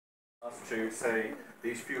Asked to say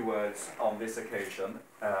these few words on this occasion,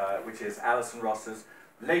 which is Alison Ross's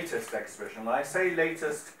latest exhibition. And I say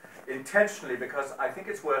latest intentionally because I think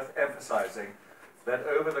it's worth emphasising that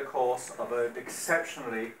over the course of an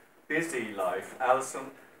exceptionally busy life, Alison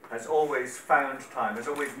has always found time, has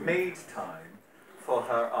always made time for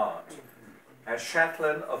her art. As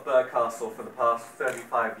Chatelaine of Burghcastle for the past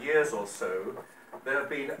 35 years or so, there have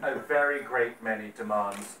been a very great many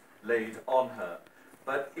demands laid on her.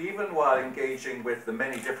 But even while engaging with the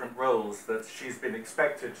many different roles that she's been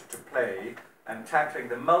expected to play and tackling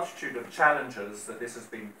the multitude of challenges that this has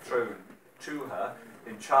been thrown to her,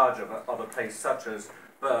 in charge of a place such as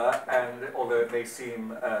Burgh, and although it may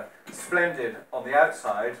seem splendid on the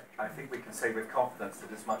outside, I think we can say with confidence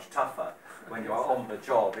that it's much tougher when you are on the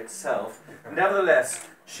job itself. Nevertheless,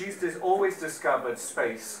 she's always discovered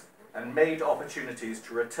space and made opportunities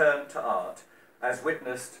to return to art, as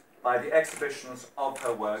witnessed by the exhibitions of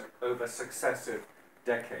her work over successive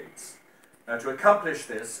decades. Now, to accomplish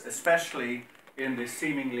this, especially in the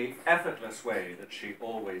seemingly effortless way that she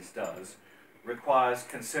always does, requires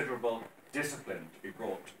considerable discipline to be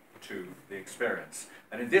brought to the experience.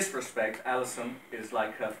 And in this respect, Alison is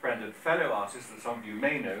like her friend and fellow artist that some of you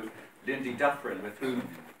may know, Lindy Dufferin, with whom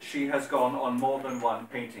she has gone on more than one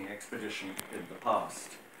painting expedition in the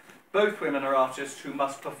past. Both women are artists who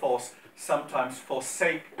must perforce sometimes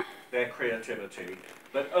forsake their creativity,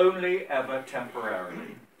 but only ever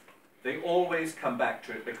temporarily. They always come back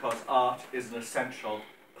to it because art is an essential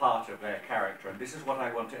part of their character, and this is what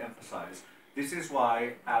I want to emphasize. This is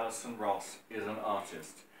why Alison Ross is an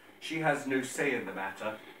artist. She has no say in the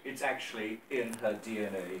matter. It's actually in her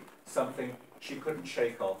DNA, something she couldn't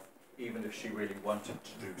shake off even if she really wanted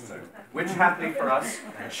to do so, which happily for us,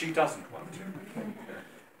 she doesn't want to.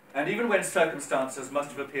 And even when circumstances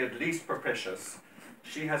must have appeared least propitious,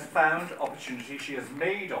 she has found opportunity, she has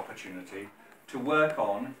made opportunity to work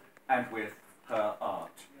on and with her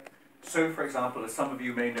art. So, for example, as some of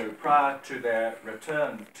you may know, prior to their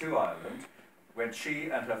return to Ireland, when she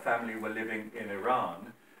and her family were living in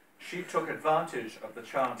Iran, she took advantage of the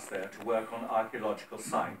chance there to work on archaeological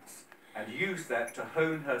sites and used that to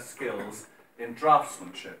hone her skills in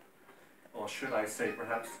draftsmanship, or should I say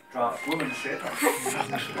perhaps draftwomanship,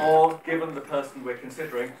 or, given the person we're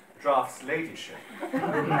considering, draftsladyship.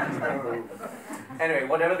 Anyway,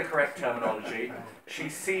 whatever the correct terminology, she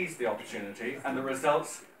seized the opportunity, and the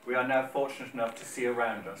results we are now fortunate enough to see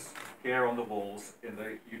around us, here on the walls in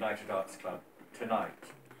the United Arts Club tonight.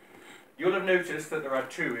 You'll have noticed that there are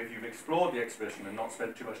two, if you've explored the exhibition and not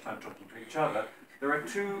spent too much time talking to each other, there are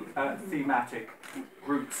two thematic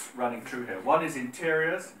groups running through here. One is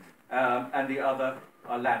interiors, and the other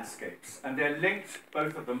are landscapes. And they're linked,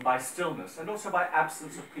 both of them, by stillness and also by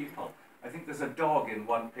absence of people. I think there's a dog in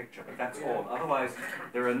one picture, but that's all. Otherwise,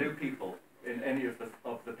 there are no people in any of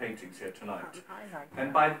the paintings here tonight.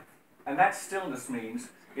 And that stillness means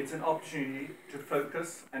it's an opportunity to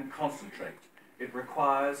focus and concentrate. It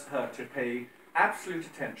requires her to pay absolute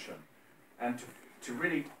attention and to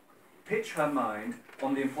really pitch her mind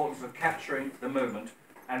on the importance of capturing the moment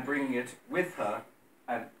and bringing it with her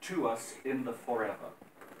and to us in the forever.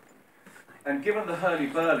 And given the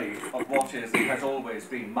hurly-burly of what is and has always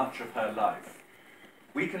been much of her life,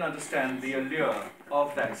 we can understand the allure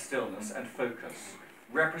of that stillness and focus,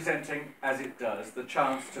 representing, as it does, the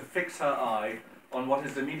chance to fix her eye on what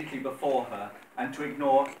is immediately before her and to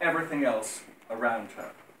ignore everything else around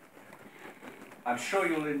her. I'm sure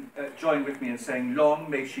you'll join with me in saying, long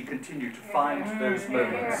may she continue to find those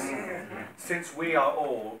moments, since we are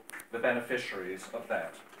all the beneficiaries of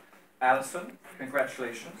that. Alison,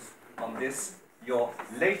 congratulations on this, your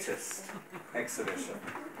latest exhibition.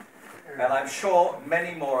 And I'm sure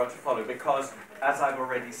many more are to follow because, as I've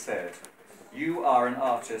already said, you are an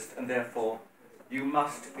artist and therefore you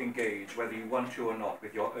must engage, whether you want to or not,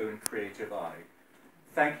 with your own creative eye.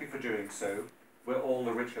 Thank you for doing so. We're all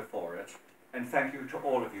the richer for it. And thank you to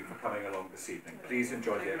all of you for coming along this evening. Please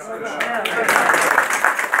enjoy the exhibition.